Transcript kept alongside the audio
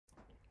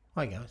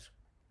Hi guys,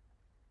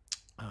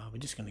 we're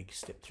just going to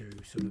step through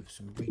sort of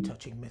some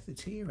retouching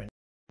methods here and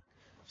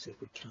see if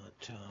we can't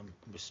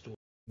restore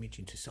the image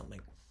into something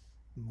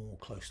more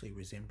closely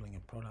resembling a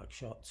product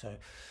shot. So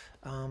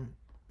I'm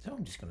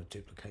just going to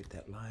duplicate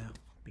that layer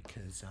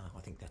because I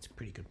think that's a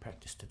pretty good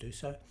practice to do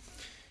so.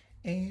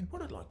 And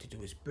what I'd like to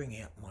do is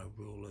bring out my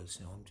rulers.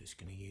 Now I'm just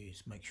going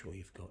to make sure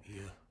you've got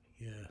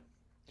your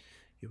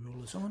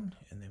rulers on,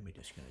 and then we're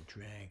just going to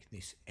drag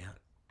this out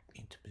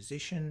into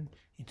position,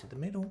 into the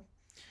middle.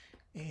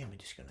 And we're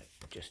just going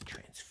to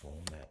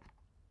transform that,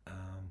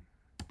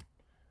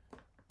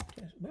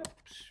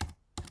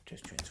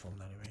 just transform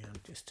that around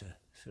just to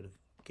sort of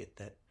get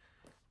that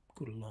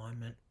good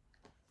alignment,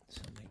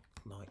 something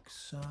like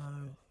so.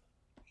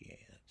 Yeah,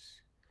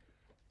 that's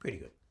pretty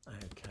good.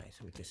 Okay,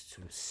 so we're just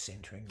sort of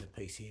centering the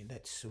piece here.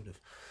 That's sort of,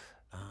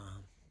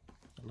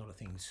 a lot of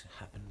things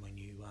happen when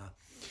you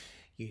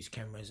use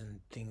cameras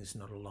and things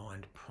not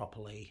aligned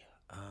properly.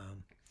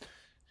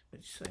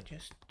 But so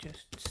just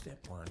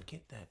step one,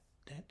 get that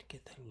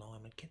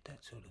alignment, get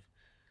that sort of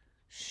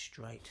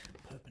straight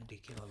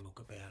perpendicular look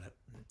about it.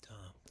 And,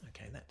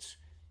 okay, that's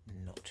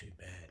not too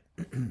bad.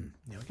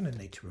 Now we're going to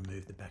need to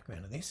remove the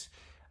background of this,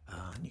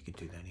 and you could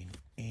do that in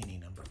any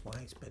number of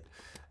ways, but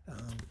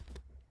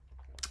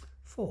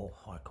for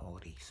high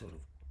quality sort of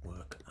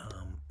work,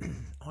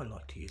 I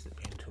like to use the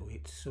pen tool.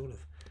 It sort of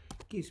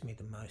gives me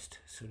the most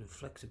sort of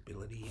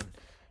flexibility,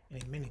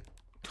 and in many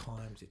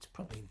times it's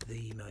probably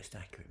the most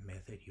accurate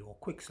method. Your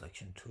quick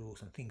selection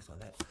tools and things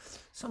like that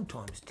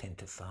sometimes tend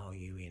to fail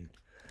you in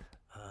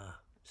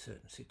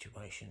certain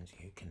situations.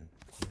 You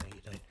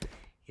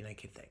don't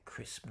get that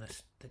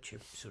crispness that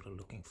you're sort of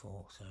looking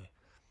for. So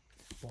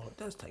while it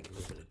does take a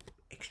little bit of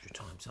extra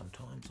time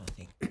sometimes, I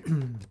think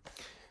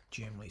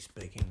generally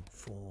speaking,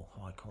 for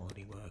high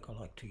quality work, I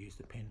like to use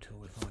the pen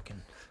tool if I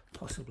can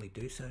possibly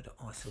do so, to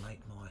isolate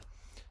my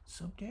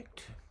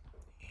subject.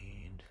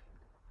 And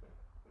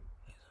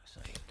so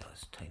it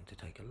does tend to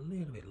take a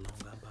little bit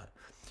longer, but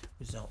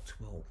results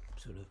will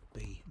sort of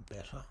be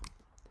better.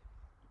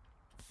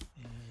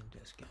 And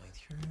just going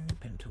through,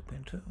 pen tool,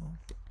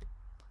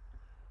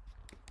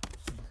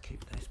 and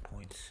keep those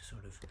points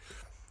sort of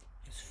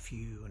as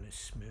few and as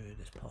smooth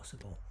as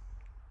possible.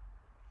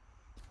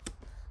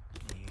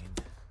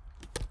 And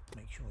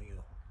make sure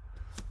your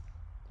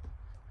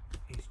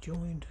is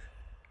joined.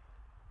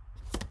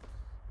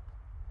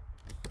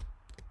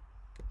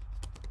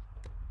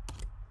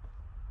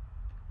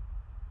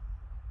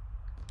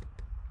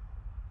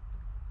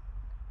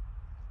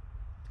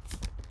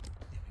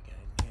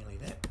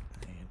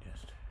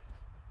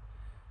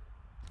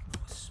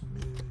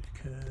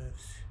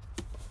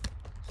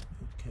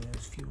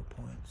 Fewer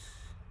points,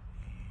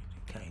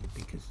 and again,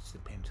 because it's the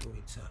pen tool,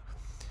 it's a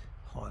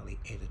highly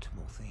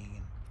editable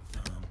thing,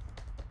 and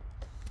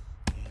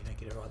you don't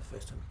get it right the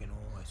first time. You can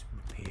always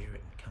repair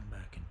it and come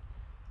back and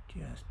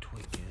just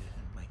tweak it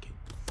and make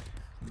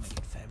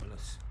it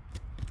fabulous.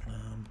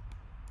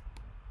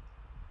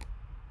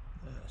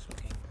 That's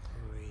looking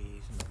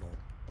reasonable.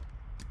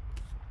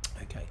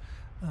 Okay,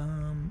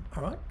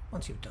 all right,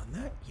 once you've done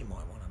that, you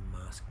might want to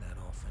mask that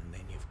off, and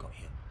then you've got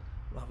your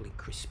lovely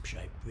crisp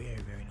shape,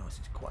 very nice.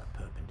 It's quite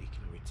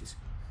perpendicular, which is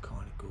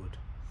kind of good.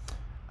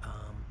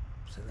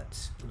 So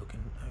that's looking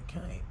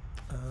okay.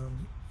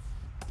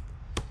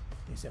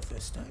 There's our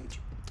first stage.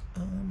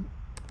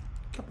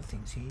 A couple of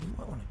things here. You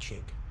might want to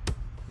check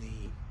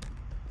we're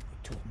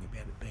talking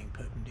about it being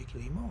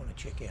perpendicular, you might want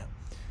to check out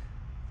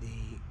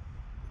the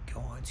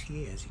guides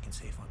here. As you can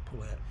see, if I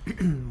pull out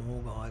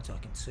more guides, I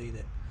can see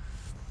that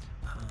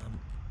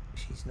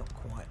she's not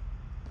quite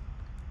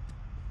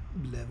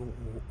level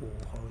or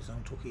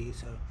horizontal here.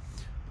 So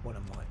what I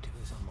might do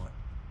is I might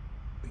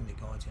bring the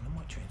guides in, I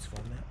might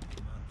transform that,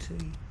 Command T,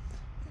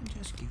 and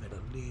just give it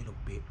a little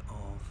bit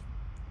of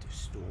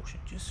distortion,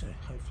 just so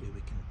hopefully we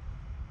can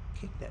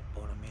kick that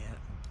bottom out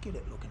and get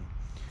it looking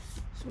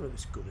sort of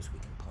as good as we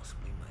can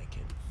possibly make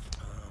it.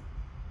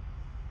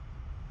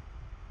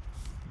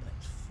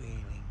 That's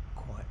feeling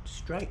quite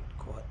straight,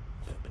 quite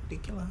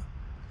perpendicular,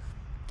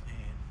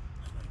 and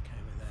I'm okay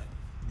with that.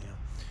 Now,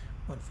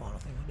 one final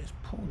thing, I'll just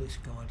pull this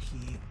guide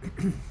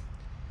here.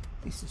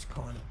 This is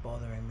kind of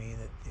bothering me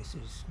that this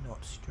is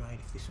not straight.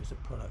 If this was a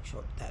product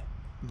shot, that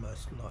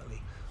most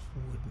likely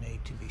would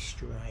need to be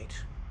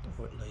straight,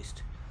 or at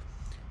least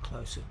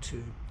closer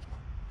to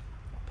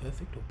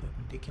perfect or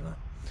perpendicular.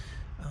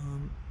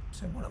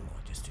 So what I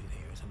might just do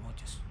there is I might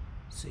just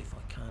see if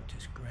I can't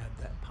just grab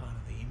that part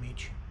of the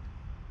image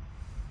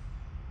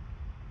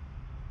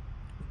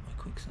with my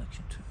quick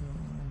selection tool,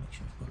 make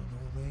sure I've got it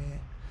all there.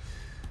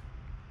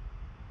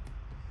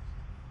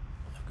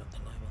 I've got the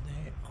label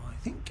there, I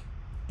think.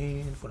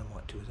 And what I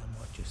might do is I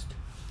might just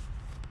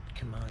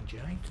Command J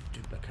to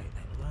duplicate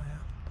that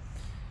layer.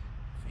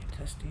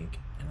 Fantastic.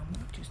 And I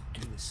might just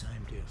do the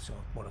same deal. So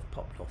what I've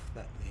popped off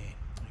that there.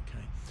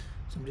 Okay.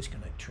 So I'm just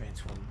going to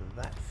transform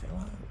that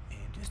fellow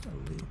and just a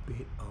little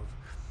bit of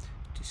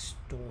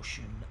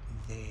distortion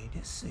there.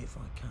 Just see if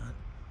I can't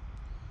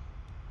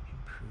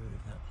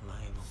improve that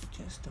label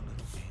just a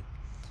little bit.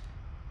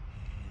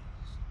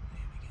 Yes,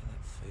 there we go.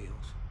 That feels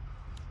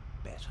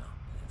better.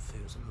 It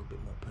feels a little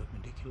bit more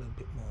perpendicular, a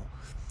bit more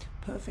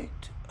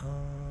perfect,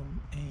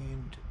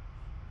 and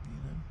you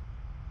know,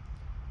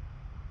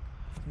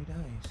 happy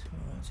days.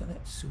 Alright, so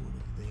that's sort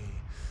of there.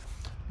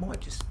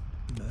 Might just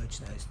merge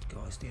those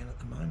guys down at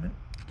the moment.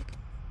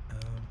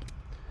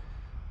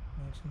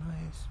 Merge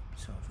layers.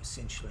 So I've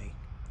essentially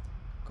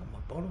got my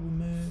bottle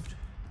removed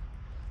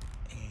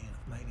and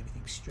I've made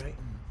everything straight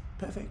and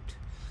perfect.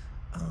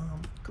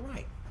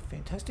 Great,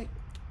 fantastic.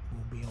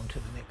 We'll be on to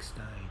the next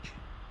stage.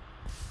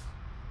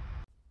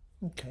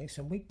 Okay,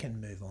 so we can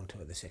move on to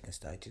the second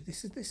stage.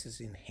 This is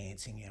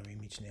enhancing our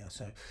image now.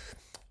 So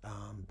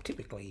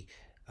typically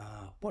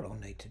what I'll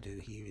need to do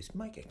here is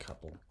make a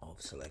couple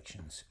of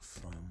selections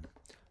from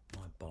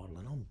my bottle,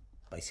 and I'm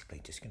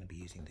basically just going to be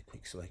using the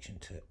quick selection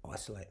to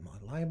isolate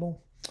my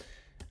label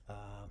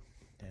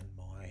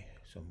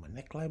and my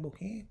neck label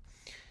here.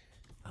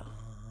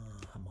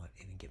 I might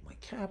even get my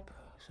cap,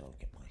 so I'll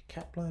get my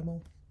cap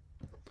label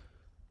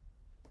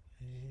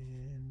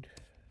and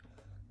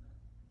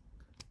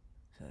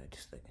so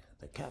just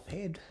the cap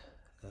head,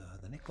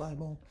 the neck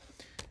label,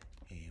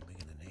 and we're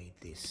going to need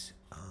this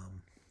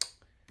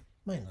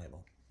main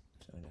label.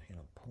 So I'm just going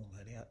to pull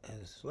that out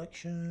as a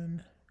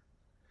selection.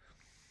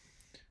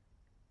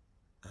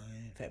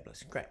 And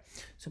fabulous, great.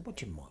 So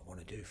what you might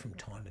want to do from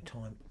time to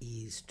time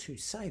is to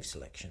save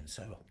selections.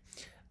 So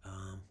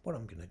what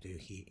I'm going to do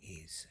here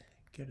is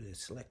go to the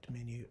select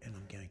menu and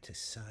I'm going to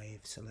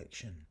save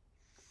selection.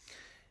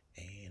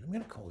 And I'm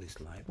going to call this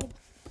label.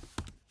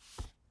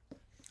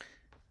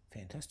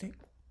 Fantastic.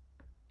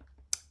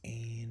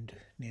 And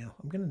now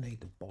I'm going to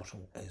need the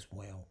bottle as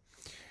well.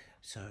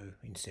 So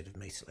instead of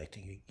me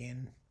selecting it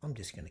again, I'm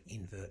just going to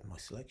invert my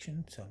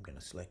selection. So I'm going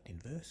to select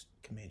inverse,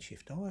 Command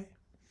Shift I.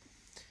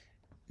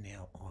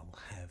 Now I'll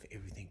have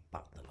everything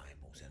but the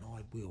labels, and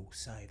I will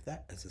save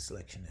that as a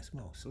selection as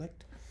well.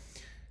 Select,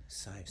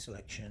 save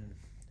selection,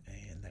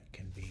 and that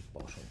can be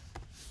bottle.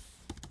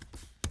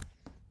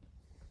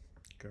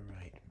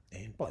 Great.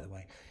 And by the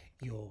way,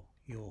 your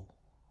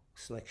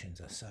selections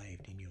are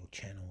saved in your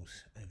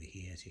channels over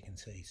here, as you can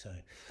see. So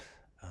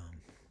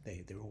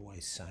they're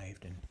always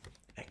saved and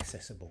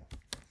accessible.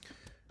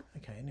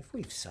 Okay, and if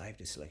we've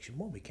saved a selection,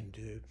 what we can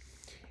do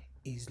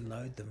is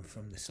load them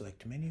from the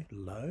select menu.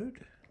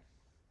 Load.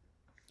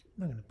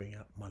 I'm going to bring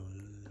up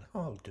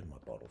I'll do my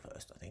bottle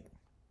first, I think.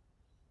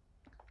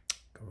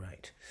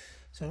 Great.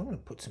 So I'm going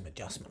to put some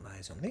adjustment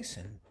layers on this,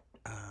 and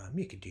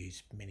you could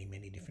use many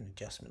different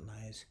adjustment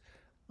layers.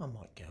 I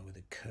might go with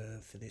a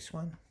curve for this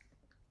one.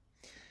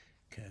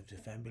 Curves are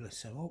fabulous.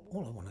 So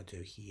all I want to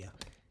do here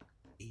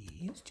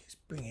is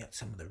just bring out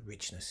some of the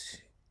richness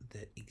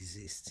that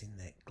exists in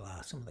that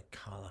glass, some of the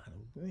colour, and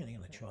I'm really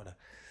going to try to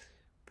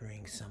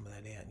bring some of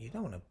that out. And you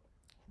don't want to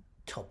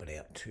top it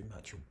out too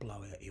much, you'll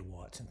blow out your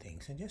whites and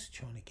things, and just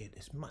trying to get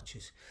as much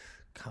as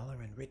colour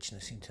and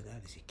richness into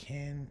that as you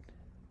can.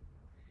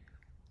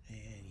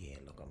 And yeah,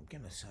 look, I'm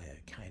going to say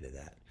okay to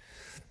that.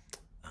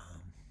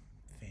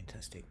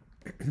 Fantastic.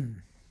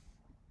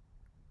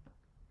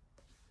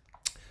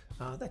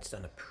 That's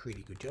done a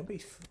pretty good job.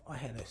 If I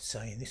had a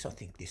say in this, I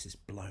think this is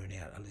blown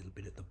out a little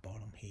bit at the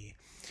bottom here.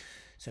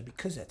 So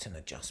because that's an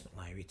adjustment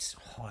layer, it's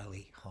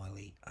highly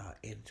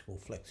editable,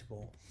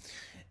 flexible.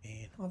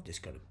 And I've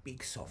just got a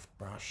big soft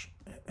brush.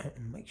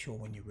 And make sure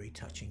when you're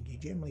retouching, you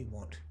generally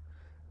want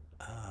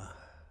a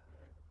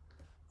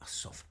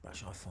soft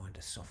brush. I find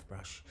a soft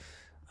brush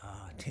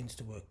tends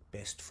to work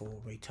best for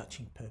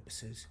retouching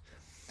purposes.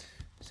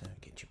 So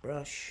get your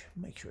brush,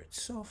 make sure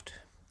it's soft,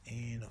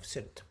 and I've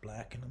set it to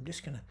black, and I'm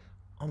just going to,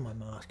 on my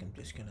mask, I'm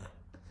just going to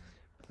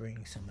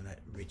bring some of that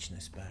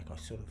richness back. I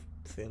sort of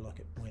feel like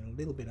it went a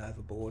little bit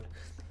overboard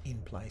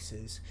in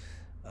places,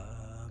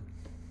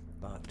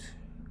 but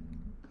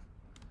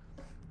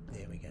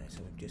there we go. So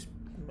we've just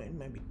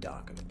maybe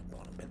darker at the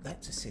bottom, but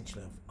that's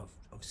essentially,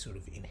 I've sort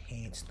of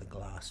enhanced the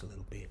glass a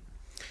little bit.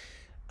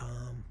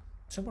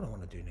 So what I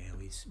want to do now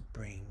is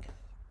bring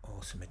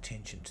some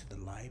attention to the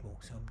label.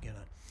 So I'm going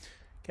to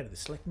go to the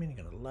select menu,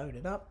 I'm going to load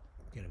it up,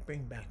 I'm going to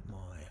bring back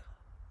my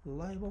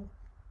label,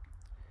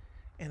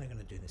 and I'm going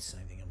to do the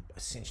same thing. I'm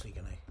essentially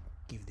going to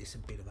give this a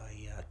bit of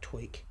a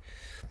tweak.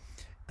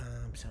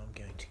 So I'm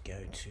going to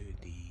go to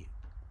the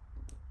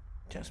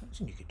adjustments,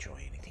 and you could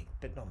try anything,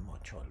 but I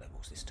might try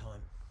levels this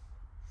time.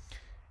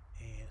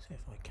 And so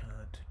if I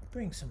can't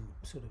bring some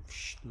sort of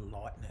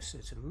lightness,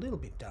 it's a little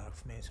bit dark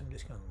for me, so I'm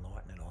just going to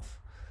lighten it off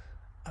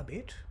a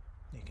bit.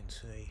 You can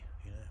see,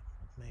 you know,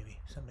 maybe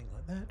something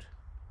like that.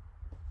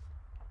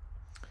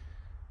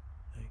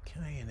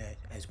 Okay, and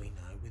as we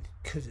know,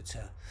 because it's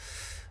an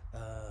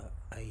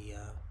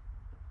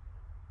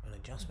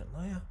adjustment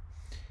layer,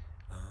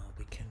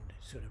 we can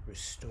sort of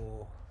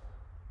restore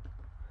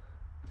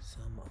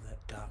some of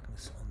that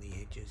darkness on the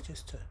edges.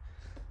 Just to,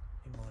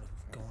 you might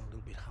have gone a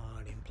little bit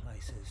hard in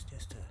places,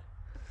 just a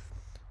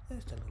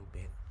little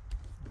bit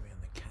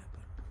around the cap.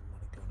 I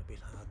might have gone a bit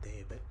hard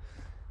there, but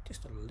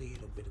just a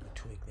little bit of a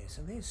tweak there.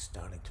 So they're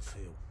starting to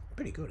feel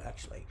pretty good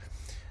actually.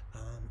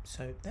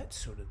 So that's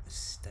sort of the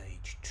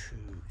stage 2,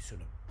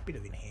 sort of bit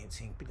of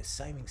enhancing, bit of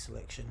saving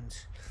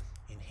selections,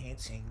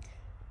 enhancing,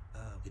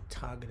 with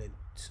targeted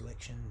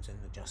selections and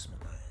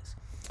adjustment layers.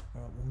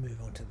 All right, we'll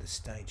move on to the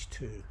stage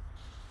 2.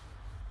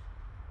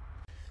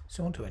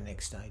 So on to our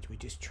next stage, we're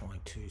just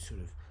trying to sort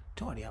of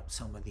tidy up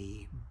some of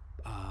the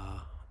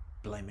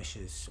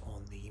blemishes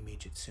on the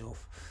image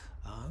itself.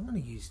 I'm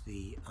going to use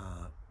the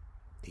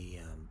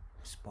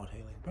spot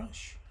healing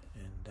brush,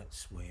 and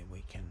that's where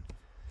we can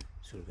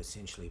sort of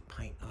essentially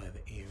paint over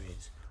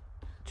areas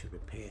to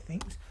repair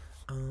things.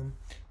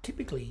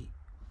 Typically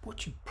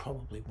what you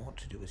probably want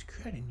to do is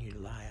create a new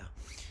layer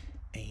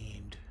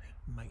and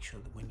make sure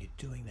that when you're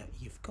doing that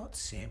you've got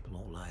sample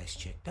all layers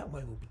checked. That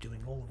way we'll be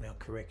doing all of our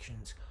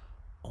corrections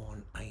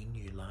on a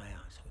new layer,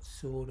 so it's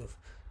sort of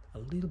a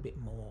little bit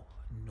more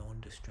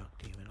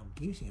non-destructive, and I'm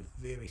using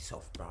a very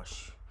soft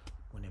brush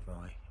whenever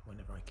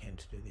I can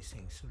to do this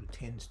thing. Sort of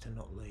tends to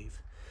not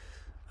leave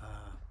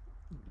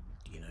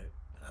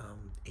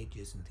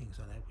edges and things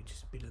like that, which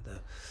is a bit of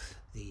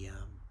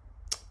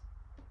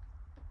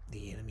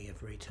the enemy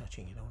of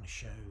retouching. You don't want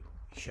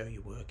to show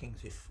your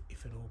workings if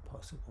at all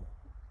possible.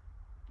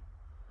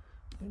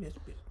 And there's a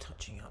bit of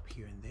touching up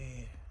here and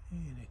there,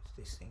 and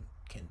this thing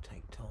can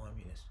take time.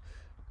 You just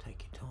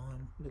take your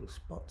time, little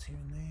spots here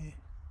and there,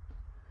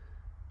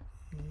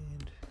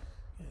 and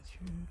go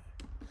through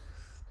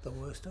the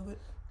worst of it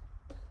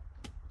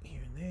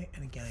here and there.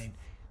 And again,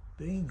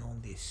 being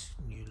on this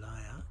new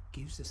layer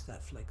gives us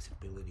that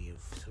flexibility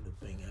of sort of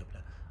being able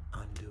to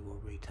undo or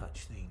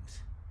retouch things.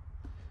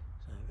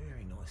 So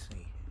very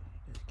nicely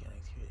just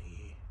going through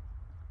here,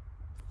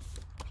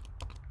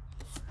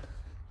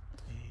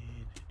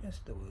 and that's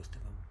the worst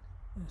of them.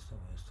 That's the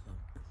worst of them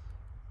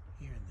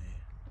here and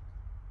there.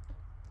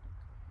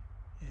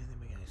 And then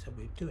we go. So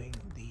we're doing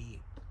the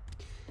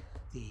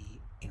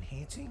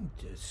enhancing,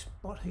 the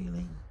spot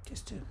healing,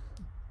 just to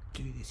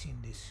do this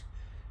in this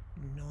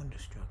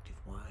non-destructive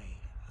way.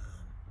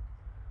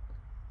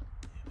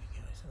 There we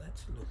go. So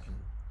that's looking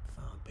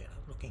far better,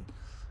 looking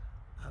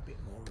a bit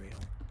more real.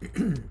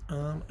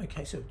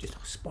 Okay, so just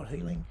spot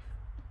healing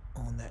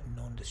on that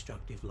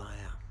non-destructive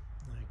layer.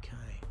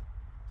 Okay.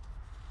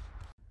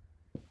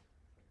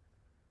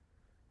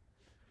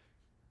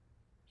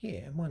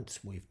 Yeah, and once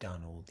we've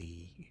done all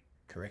the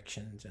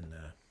corrections and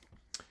the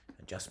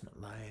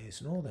adjustment layers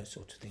and all those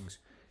sorts of things,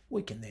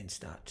 we can then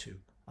start to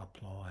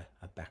apply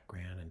a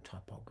background and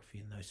typography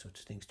and those sorts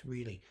of things to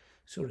really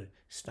sort of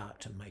start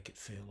to make it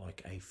feel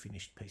like a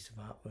finished piece of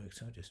artwork.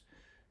 So I'll just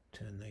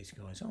turn these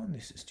guys on.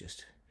 This is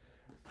just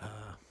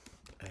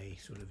a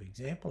sort of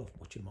example of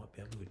what you might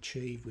be able to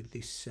achieve with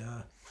this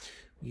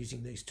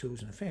using these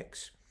tools and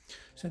effects.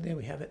 So there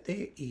we have it.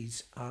 There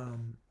is our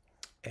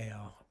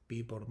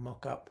beer bottle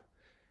mock-up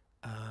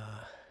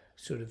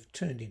sort of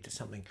turned into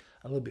something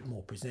a little bit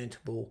more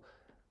presentable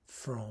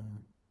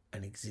from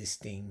an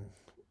existing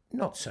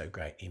not so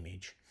great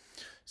image.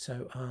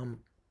 So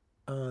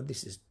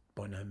this is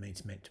by no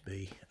means meant to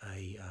be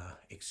a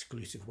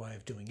exclusive way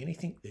of doing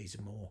anything. These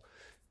are more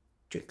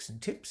tricks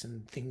and tips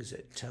and things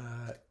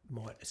that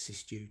might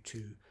assist you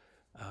to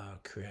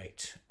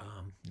create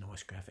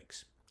nice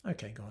graphics.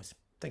 Okay guys,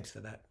 thanks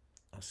for that.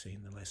 I'll see you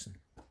in the lesson.